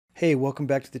Hey, welcome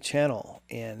back to the channel,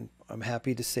 and I'm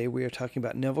happy to say we are talking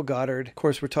about Neville Goddard. Of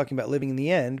course, we're talking about living in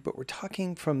the end, but we're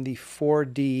talking from the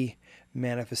 4D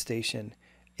manifestation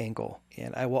angle.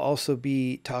 And I will also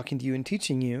be talking to you and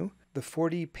teaching you the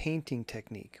 4D painting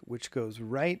technique, which goes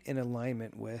right in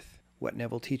alignment with what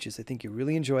Neville teaches. I think you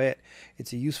really enjoy it.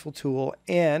 It's a useful tool,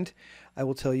 and I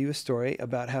will tell you a story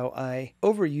about how I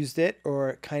overused it,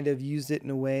 or kind of used it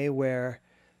in a way where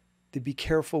the be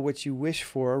careful what you wish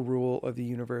for rule of the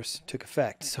universe took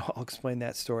effect. So I'll explain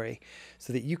that story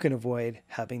so that you can avoid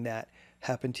having that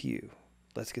happen to you.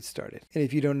 Let's get started. And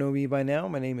if you don't know me by now,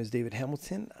 my name is David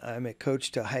Hamilton. I'm a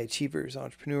coach to high achievers,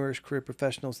 entrepreneurs, career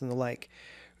professionals, and the like.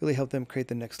 Really help them create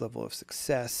the next level of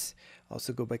success. I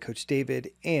also go by Coach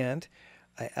David, and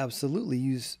I absolutely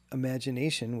use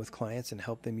imagination with clients and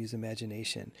help them use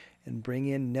imagination and bring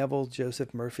in Neville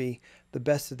Joseph Murphy, the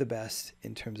best of the best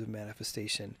in terms of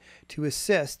manifestation, to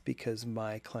assist, because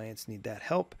my clients need that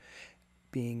help.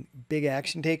 Being big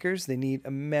action takers, they need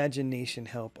imagination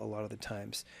help a lot of the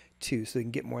times too, so they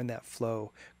can get more in that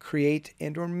flow, create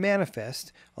and or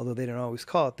manifest, although they don't always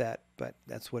call it that, but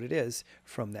that's what it is,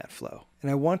 from that flow.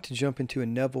 And I want to jump into a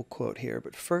Neville quote here,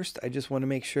 but first I just want to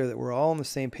make sure that we're all on the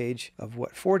same page of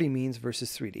what 4D means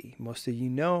versus 3D. Most of you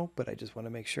know, but I just want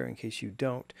to make sure in case you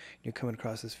don't, you're coming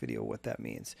across this video, what that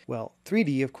means. Well,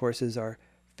 3D, of course, is our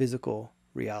physical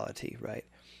reality, right?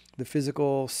 The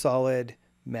physical, solid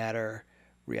matter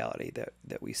reality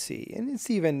that we see. And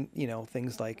it's even,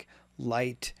 things like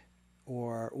light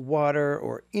or water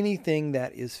or anything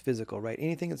that is physical, right?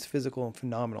 Anything that's physical and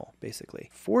phenomenal, basically.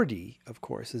 4D, of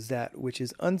course, is that which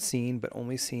is unseen but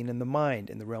only seen in the mind,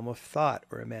 in the realm of thought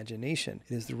or imagination.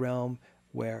 It is the realm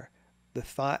where the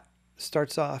thought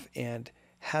starts off and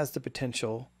has the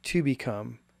potential to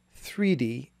become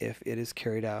 3D if it is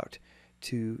carried out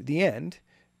to the end,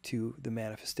 to the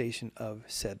manifestation of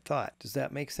said thought. Does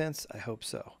that make sense? I hope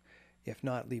so. If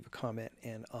not, leave a comment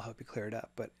and I'll help you clear it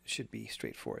up, but it should be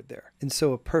straightforward there. And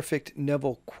so a perfect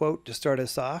Neville quote to start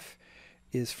us off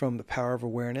is from The Power of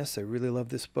Awareness. I really love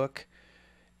this book.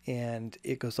 And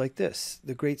it goes like this: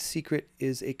 "The great secret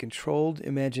is a controlled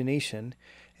imagination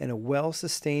and a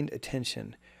well-sustained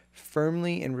attention,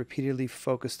 firmly and repeatedly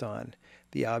focused on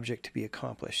the object to be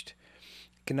accomplished.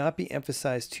 It cannot be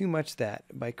emphasized too much that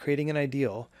by creating an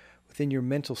ideal within your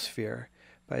mental sphere,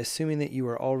 by assuming that you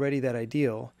are already that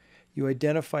ideal, you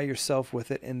identify yourself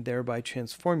with it and thereby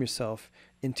transform yourself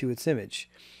into its image,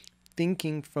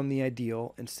 thinking from the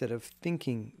ideal instead of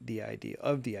thinking the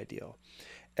ideal.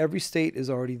 Every state is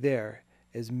already there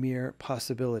as mere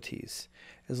possibilities,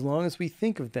 as long as we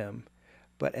think of them,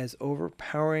 but as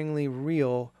overpoweringly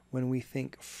real when we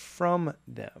think from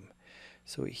them."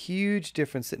 So a huge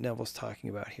difference that Neville's talking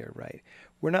about here, right?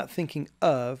 We're not thinking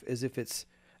of as if it's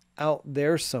out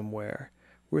there somewhere.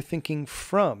 We're thinking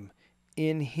from,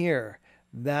 in here.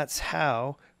 That's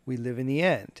how we live in the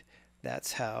end.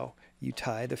 That's how you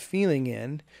tie the feeling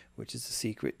in, which is the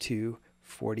secret to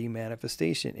 4D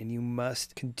manifestation. And you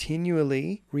must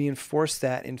continually reinforce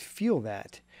that and feel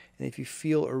that. And if you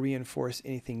feel or reinforce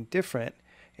anything different,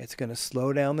 it's going to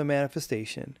slow down the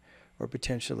manifestation or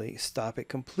potentially stop it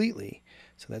completely.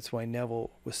 So that's why Neville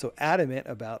was so adamant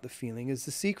about the feeling is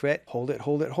the secret. Hold it,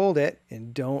 hold it, hold it,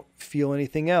 and don't feel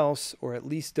anything else, or at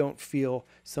least don't feel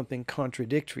something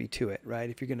contradictory to it,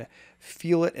 right? If you're going to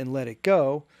feel it and let it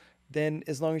go, then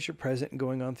as long as you're present and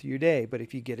going on through your day. But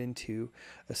if you get into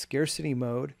a scarcity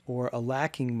mode or a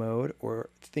lacking mode or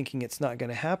thinking it's not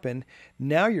going to happen,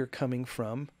 now you're coming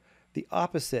from the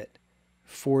opposite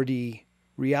 4D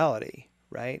reality,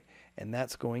 right? And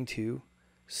that's going to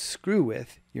screw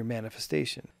with your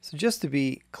manifestation. So just to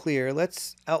be clear,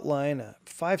 let's outline a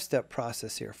 5-step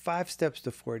process here. 5 steps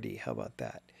to 4D. How about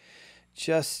that?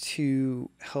 Just to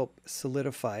help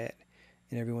solidify it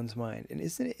in everyone's mind. And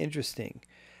isn't it interesting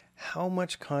how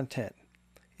much content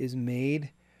is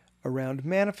made around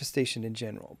manifestation in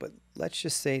general? But let's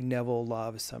just say Neville law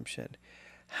of assumption.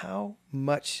 How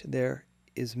much there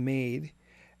is made,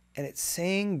 and it's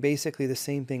saying basically the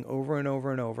same thing over and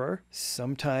over and over,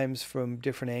 sometimes from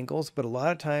different angles, but a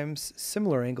lot of times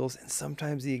similar angles, and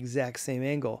sometimes the exact same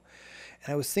angle.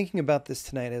 And I was thinking about this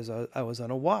tonight as I was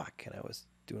on a walk, and I was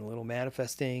doing a little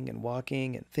manifesting and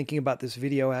walking and thinking about this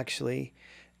video actually.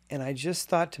 And I just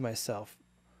thought to myself,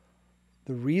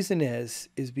 the reason is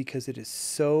because it is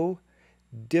so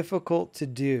difficult to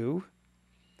do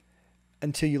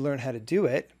until you learn how to do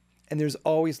it. And there's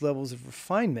always levels of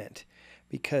refinement,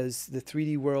 because the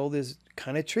 3D world is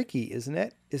kind of tricky, isn't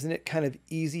it? Isn't it kind of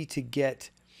easy to get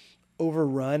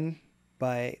overrun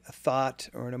by a thought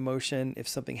or an emotion if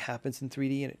something happens in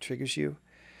 3D and it triggers you?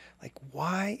 Like,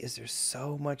 why is there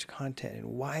so much content and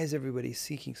why is everybody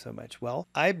seeking so much? Well,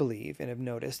 I believe and have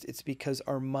noticed it's because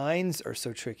our minds are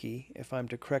so tricky, if I'm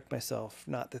to correct myself,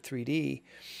 not the 3D.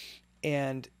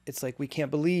 And it's like we can't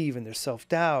believe, and there's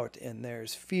self-doubt, and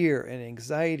there's fear and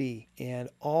anxiety and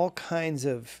all kinds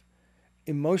of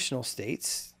emotional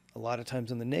states, a lot of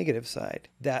times on the negative side,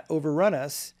 that overrun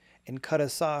us and cut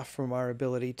us off from our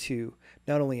ability to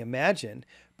not only imagine,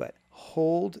 but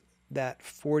hold that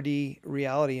 4D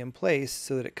reality in place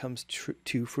so that it comes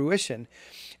to fruition.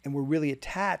 And we're really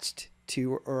attached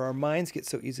to, or our minds get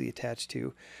so easily attached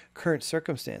to current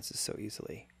circumstances so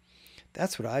easily.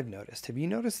 That's what I've noticed. Have you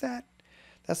noticed that?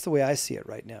 That's the way I see it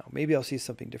right now. Maybe I'll see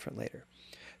something different later.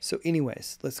 So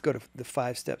anyways, let's go to the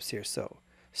 5 steps here. So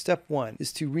step 1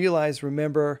 is to realize,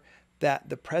 remember that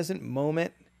the present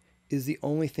moment is the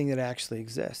only thing that actually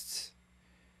exists.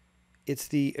 It's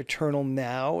the eternal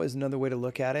now is another way to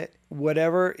look at it.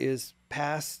 Whatever is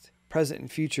past, present,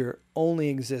 and future only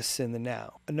exists in the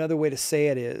now. Another way to say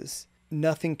it is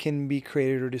nothing can be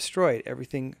created or destroyed.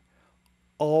 Everything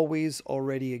always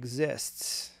already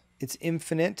exists. It's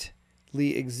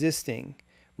infinitely existing,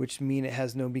 which means it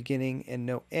has no beginning and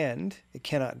no end. It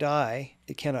cannot die.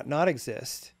 It cannot not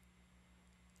exist.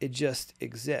 It just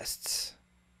exists.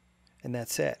 And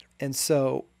that's it. And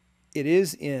so it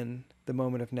is in the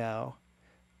moment of now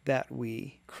that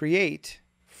we create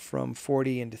from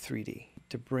 4D into 3D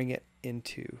to bring it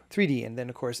into 3D. And then,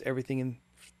 of course, everything in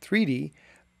 3D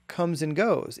comes and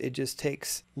goes. It just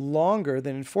takes longer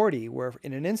than in 4D, where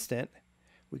in an instant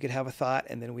we could have a thought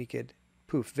and then we could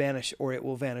poof, vanish, or it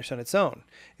will vanish on its own.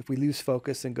 If we lose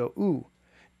focus and go, ooh,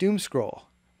 doom scroll.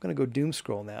 I'm going to go doom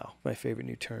scroll now. My favorite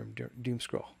new term, doom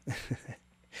scroll.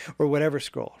 Or whatever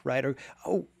scroll, right? Or,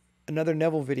 oh, another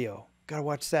Neville video. Got to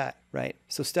watch that, right?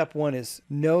 So step 1 is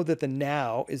know that the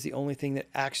now is the only thing that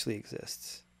actually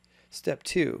exists. Step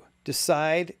 2,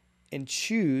 decide and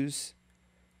choose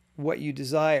what you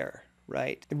desire,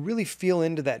 right? And really feel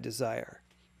into that desire.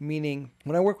 Meaning,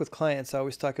 when I work with clients, I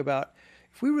always talk about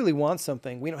if we really want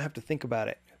something, we don't have to think about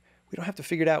it. We don't have to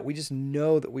figure it out. We just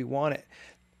know that we want it.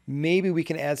 Maybe we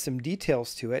can add some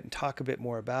details to it and talk a bit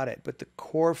more about it, but the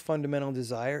core fundamental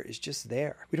desire is just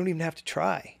there. We don't even have to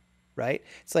try, right?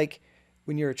 It's like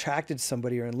when you're attracted to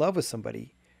somebody or in love with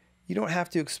somebody, you don't have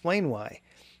to explain why.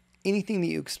 Anything that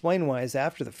you explain why is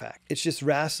after the fact. It's just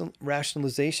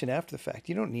rationalization after the fact.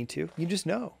 You don't need to. You just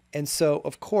know. And so,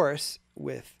 of course,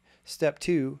 with step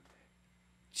 2,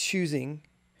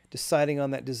 deciding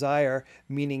on that desire,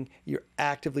 meaning you're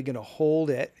actively going to hold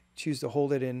it, choose to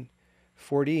hold it in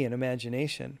 4D in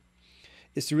imagination,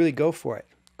 is to really go for it.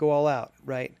 Go all out,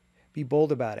 right? Be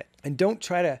bold about it. And don't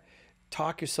try to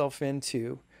talk yourself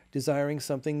into desiring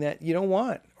something that you don't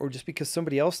want or just because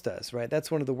somebody else does, right?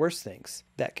 That's one of the worst things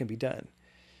that can be done.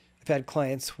 I've had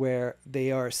clients where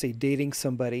they are, say, dating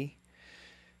somebody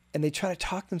and they try to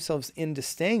talk themselves into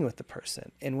staying with the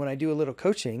person. And when I do a little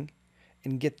coaching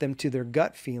and get them to their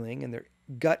gut feeling and their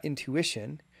gut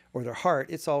intuition or their heart,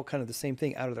 it's all kind of the same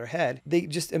thing out of their head. They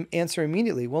just answer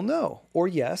immediately, well, no, or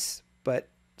yes, but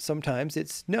sometimes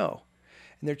it's no.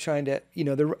 And they're trying to,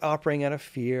 they're operating out of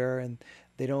fear and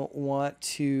they don't want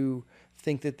to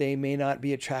think that they may not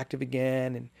be attractive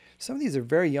again. And some of these are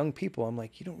very young people. I'm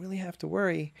like, you don't really have to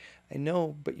worry. I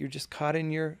know, but you're just caught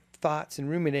in your thoughts and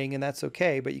ruminating, and that's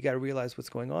okay, but you got to realize what's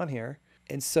going on here.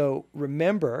 And so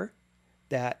remember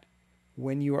that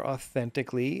when you are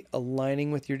authentically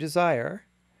aligning with your desire,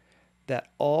 that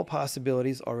all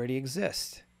possibilities already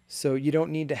exist. So you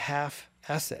don't need to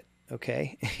half-ass it,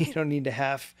 okay? You don't need to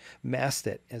half-mast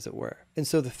it, as it were. And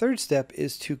so the third step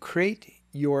is to create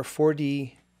your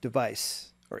 4D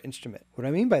device or instrument. What do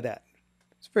I mean by that?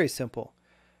 It's very simple.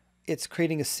 It's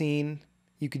creating a scene.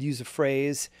 You could use a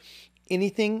phrase,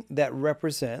 anything that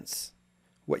represents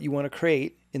what you want to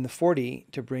create in the 4D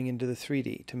to bring into the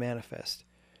 3D to manifest.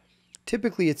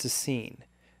 Typically, it's a scene.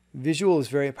 Visual is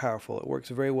very powerful. It works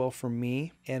very well for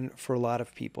me and for a lot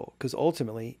of people because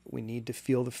ultimately we need to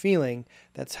feel the feeling.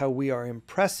 That's how we are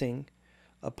impressing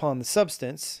upon the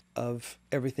substance of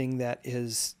everything that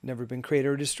has never been created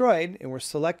or destroyed, and we're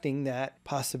selecting that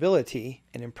possibility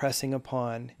and impressing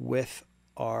upon with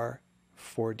our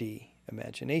 4D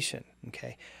imagination,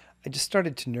 okay? I just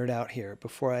started to nerd out here.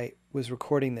 Before I was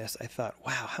recording this, I thought,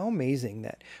 wow, how amazing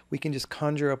that we can just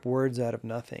conjure up words out of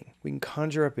nothing. We can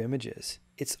conjure up images.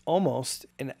 It's almost,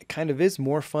 and it kind of is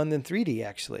more fun than 3D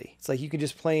actually. It's like you can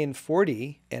just play in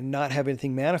 4D and not have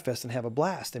anything manifest and have a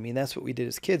blast. I mean, that's what we did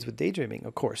as kids with daydreaming.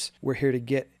 Of course, we're here to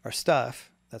get our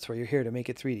stuff. That's why you're here, to make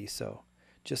it 3D. So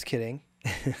just kidding.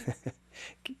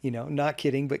 Not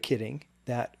kidding, but kidding.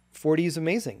 That 4D is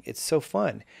amazing. It's so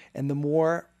fun. And the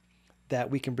more that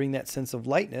we can bring that sense of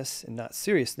lightness and not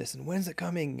seriousness, and when's it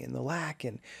coming, and the lack,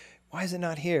 and why is it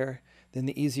not here, then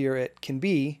the easier it can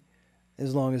be,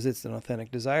 as long as it's an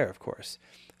authentic desire, of course.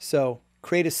 So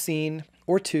create a scene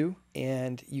or two,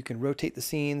 and you can rotate the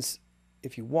scenes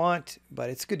if you want, but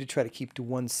it's good to try to keep to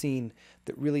one scene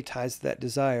that really ties to that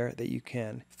desire that you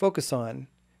can focus on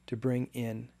to bring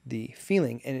in the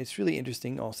feeling. And it's really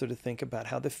interesting also to think about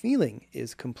how the feeling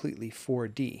is completely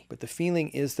 4D, but the feeling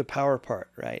is the power part,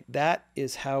 right? That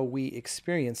is how we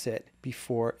experience it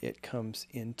before it comes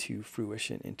into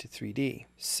fruition, into 3D.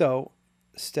 So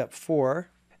step 4,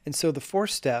 and so the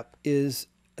 4th step is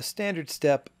a standard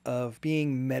step of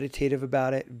being meditative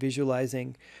about it,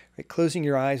 visualizing, right? Closing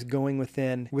your eyes, going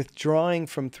within, withdrawing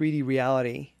from 3D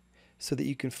reality so that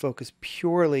you can focus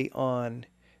purely on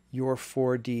your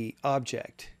 4D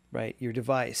object, right? Your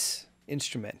device,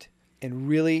 instrument, and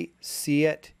really see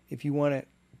it. If you want to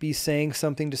be saying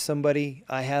something to somebody,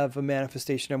 I have a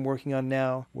manifestation I'm working on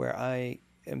now where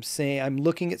I'm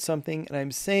looking at something and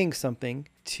I'm saying something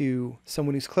to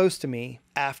someone who's close to me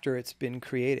after it's been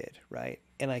created, right?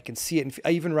 And I can see it,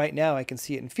 and even right now I can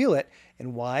see it and feel it.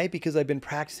 And why? Because I've been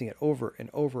practicing it over and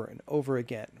over and over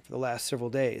again for the last several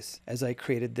days as I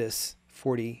created this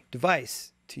 4D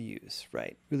device to use,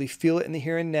 right? Really feel it in the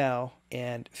here and now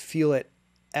and feel it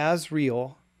as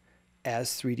real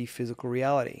as 3D physical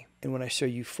reality. And when I show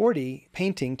you 4D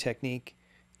painting technique,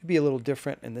 it'll be a little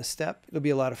different in this step. It'll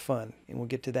be a lot of fun, and we'll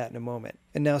get to that in a moment.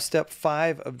 And now step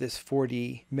 5 of this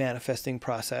 4D manifesting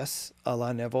process, a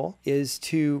la Neville, is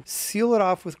to seal it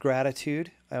off with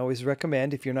gratitude. I always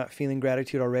recommend, if you're not feeling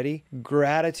gratitude already,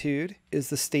 gratitude is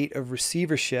the state of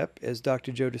receivership, as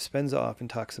Dr. Joe Dispenza often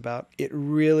talks about. It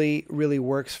really, really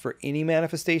works for any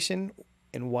manifestation.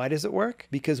 And why does it work?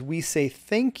 Because we say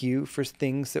thank you for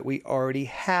things that we already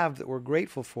have that we're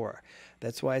grateful for.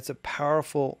 That's why it's a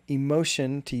powerful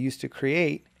emotion to use to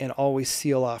create and always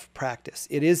seal off practice.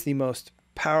 It is the most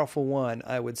powerful one,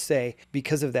 I would say,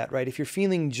 because of that, right? If you're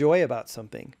feeling joy about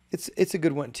something, it's a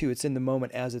good one too. It's in the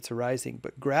moment as it's arising.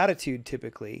 But gratitude,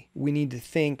 typically, we need to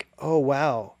think, oh,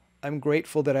 wow, I'm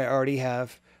grateful that I already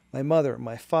have my mother,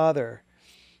 my father,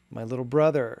 my little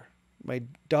brother, my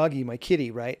doggy, my kitty,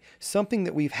 right? Something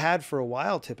that we've had for a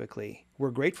while, typically,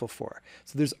 we're grateful for.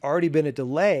 So there's already been a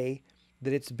delay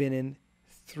that it's been in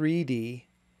 3D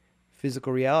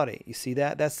physical reality. You see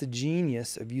that? That's the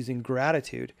genius of using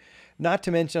gratitude. Not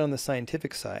to mention on the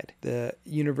scientific side, the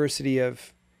University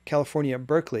of California at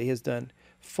Berkeley has done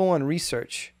full-on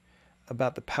research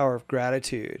about the power of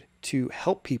gratitude to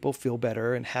help people feel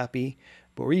better and happy,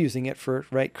 but we're using it for,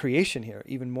 right, creation here,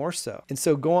 even more so. And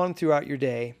so go on throughout your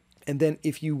day, and then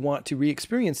if you want to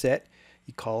re-experience it,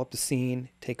 you call up the scene,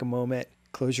 take a moment,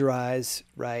 close your eyes,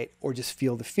 right, or just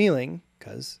feel the feeling,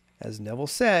 because as Neville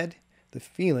said, the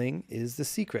feeling is the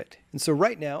secret. And so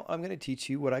right now, I'm going to teach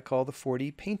you what I call the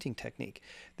 4D painting technique.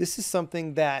 This is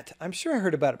something that I'm sure I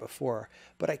heard about it before,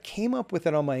 but I came up with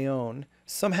it on my own,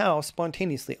 somehow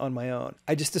spontaneously on my own.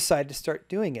 I just decided to start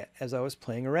doing it as I was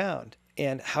playing around.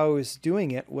 And how I was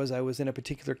doing it was I was in a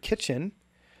particular kitchen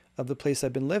of the place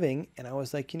I've been living, and I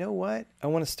was like, you know what? I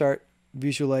want to start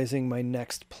visualizing my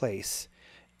next place.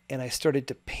 And I started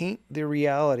to paint the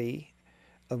reality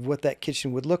of what that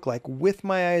kitchen would look like with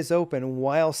my eyes open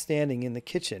while standing in the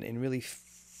kitchen and really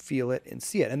feel it and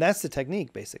see it. And that's the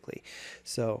technique, basically.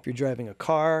 So if you're driving a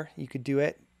car, you could do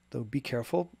it, though be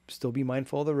careful, still be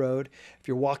mindful of the road. If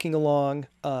you're walking along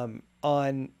on,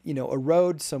 a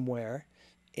road somewhere,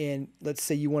 and let's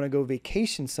say you want to go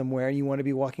vacation somewhere and you want to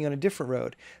be walking on a different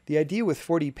road. The idea with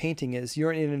 4D painting is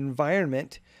you're in an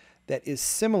environment that is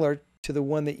similar to the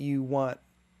one that you want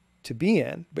to be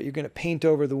in, but you're going to paint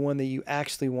over the one that you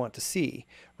actually want to see,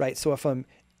 right? So if I'm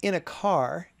in a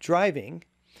car driving,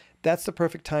 that's the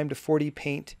perfect time to 4D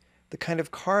paint the kind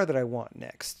of car that I want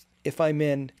next. If I'm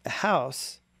in a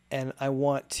house and I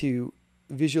want to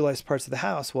visualize parts of the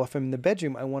house, well, if I'm in the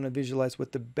bedroom, I want to visualize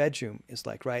what the bedroom is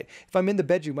like, right? If I'm in the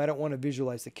bedroom, I don't want to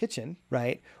visualize the kitchen,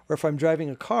 right? Or if I'm driving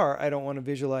a car, I don't want to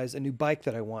visualize a new bike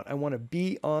that I want. I want to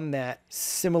be on that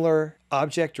similar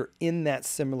object or in that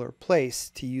similar place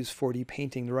to use 4D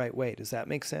painting the right way. Does that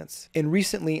make sense? And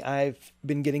recently I've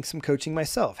been getting some coaching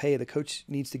myself. Hey, the coach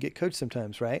needs to get coached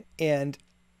sometimes, right? And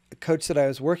the coach that I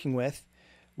was working with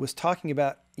was talking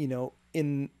about,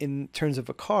 in terms of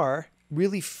a car,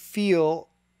 really feel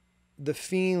the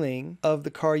feeling of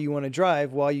the car you want to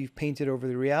drive while you've painted over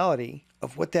the reality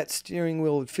of what that steering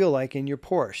wheel would feel like in your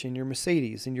Porsche, in your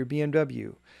Mercedes, in your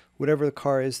BMW, whatever the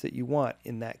car is that you want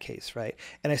in that case, right?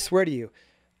 And I swear to you,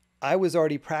 I was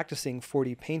already practicing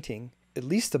 4D painting at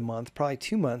least a month, probably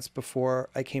 2 months before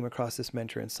I came across this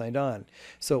mentor and signed on.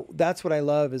 So that's what I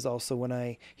love, is also when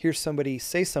I hear somebody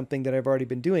say something that I've already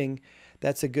been doing,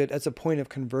 that's a point of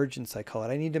convergence, I call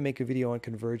it. I need to make a video on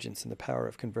convergence and the power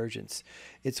of convergence.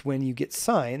 It's when you get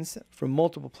signs from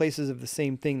multiple places of the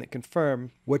same thing that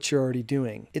confirm what you're already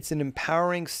doing. It's an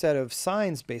empowering set of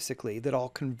signs, basically, that all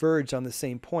converge on the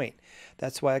same point.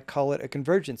 That's why I call it a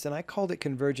convergence. And I called it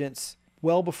convergence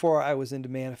well before I was into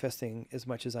manifesting as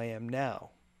much as I am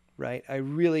now, right? I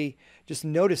really just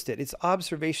noticed it. It's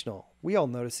observational. We all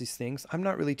notice these things. I'm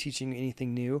not really teaching you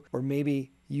anything new, or maybe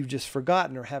you've just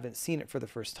forgotten or haven't seen it for the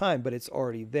first time, but it's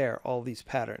already there, all these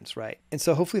patterns, right? And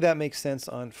so hopefully that makes sense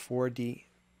on 4D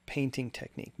painting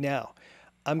technique. Now,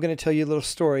 I'm going to tell you a little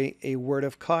story, a word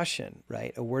of caution,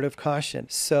 right? A word of caution.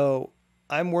 So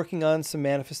I'm working on some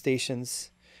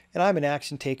manifestations, and I'm an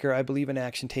action taker. I believe in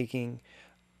action taking.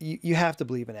 You have to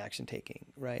believe in action taking,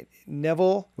 right?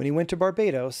 Neville, when he went to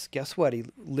Barbados, guess what? He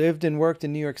lived and worked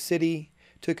in New York City.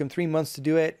 Took him 3 months to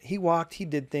do it. He walked, he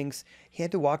did things. He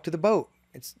had to walk to the boat.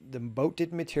 The boat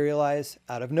didn't materialize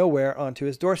out of nowhere onto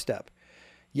his doorstep.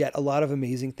 Yet a lot of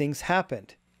amazing things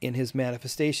happened in his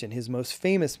manifestation, his most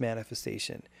famous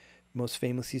manifestation, most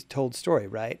famously told story,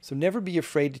 right? So never be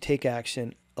afraid to take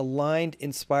action. Aligned,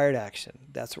 inspired action.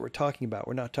 That's what we're talking about.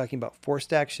 We're not talking about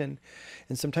forced action.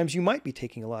 And sometimes you might be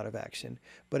taking a lot of action,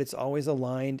 but it's always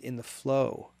aligned in the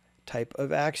flow type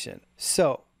of action.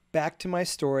 So back to my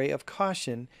story of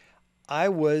caution. I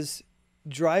was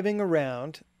driving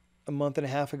around a month and a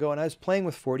half ago, and I was playing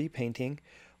with 4D painting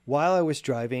while I was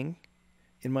driving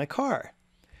in my car.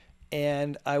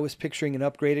 And I was picturing an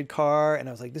upgraded car, and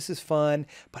I was like, this is fun.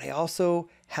 But I also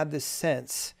had this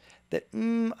sense that,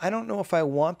 I don't know if I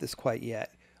want this quite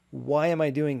yet. Why am I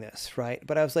doing this, right?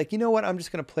 But I was like, you know what? I'm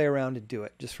just going to play around and do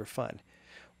it just for fun.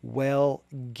 Well,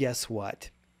 guess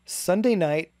what? Sunday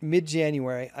night,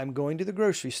 mid-January, I'm going to the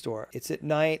grocery store. It's at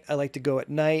night. I like to go at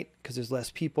night because there's less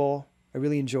people. I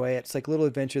really enjoy it. It's like a little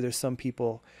adventure. There's some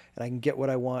people, and I can get what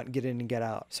I want, get in and get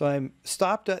out. So I'm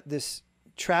stopped at this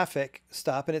traffic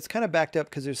stop, and it's kind of backed up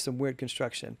because there's some weird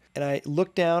construction. And I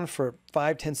look down for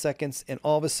 5-10 seconds, and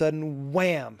all of a sudden,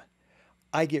 wham!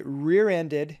 I get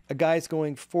rear-ended. A guy's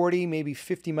going 40, maybe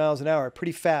 50 miles an hour,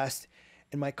 pretty fast,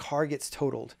 and my car gets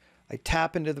totaled. I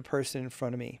tap into the person in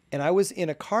front of me. And I was in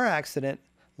a car accident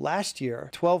last year,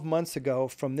 12 months ago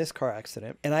from this car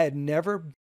accident, and I had never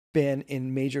been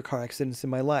in major car accidents in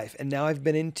my life. And now I've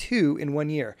been in 2 in 1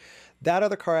 year. That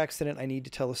other car accident, I need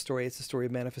to tell a story. It's a story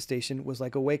of manifestation, was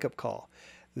like a wake-up call.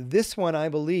 This one, I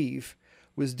believe,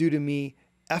 was due to me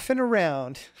effing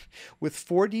around with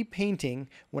 4D painting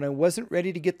when I wasn't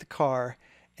ready to get the car,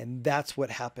 and that's what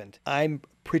happened. I'm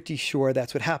pretty sure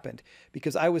that's what happened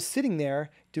because I was sitting there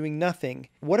doing nothing.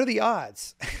 What are the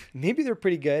odds? Maybe they're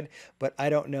pretty good, but I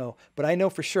don't know. But I know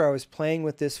for sure I was playing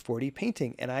with this 4D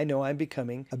painting, and I know I'm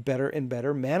becoming a better and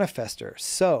better manifester.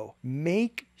 So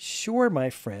make sure, my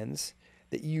friends,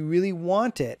 that you really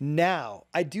want it now.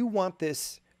 I do want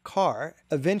this car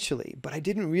eventually, but I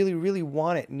didn't really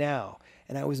want it now.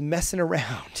 And I was messing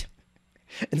around.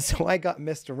 And so I got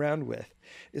messed around with.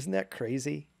 Isn't that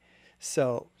crazy?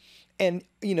 So, and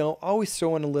you know, always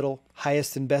throwing a little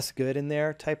highest and best good in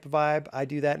there type of vibe. I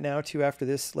do that now too after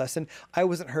this lesson. I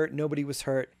wasn't hurt. Nobody was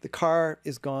hurt. The car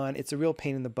is gone. It's a real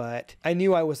pain in the butt. I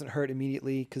knew I wasn't hurt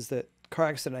immediately because the car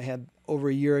accident I had over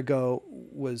a year ago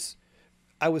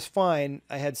I was fine.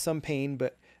 I had some pain,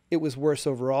 but it was worse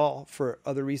overall for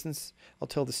other reasons. I'll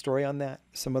tell the story on that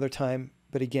some other time.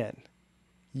 But again,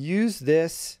 use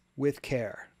this with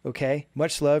care, okay?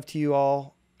 Much love to you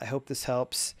all. I hope this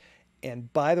helps.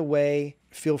 And by the way,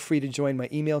 feel free to join my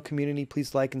email community.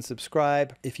 Please like and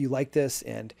subscribe. If you like this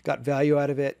and got value out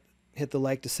of it, hit the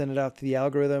like to send it out to the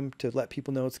algorithm to let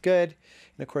people know it's good.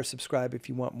 And of course, subscribe if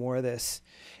you want more of this.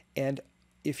 And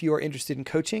if you are interested in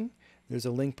coaching, there's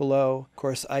a link below. Of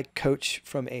course, I coach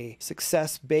from a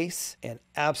success base and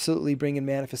absolutely bring in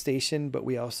manifestation, but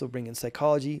we also bring in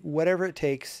psychology, whatever it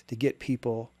takes to get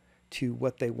people to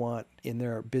what they want in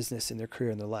their business, in their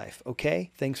career, in their life.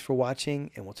 Okay? Thanks for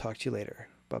watching, and we'll talk to you later.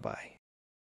 Bye-bye.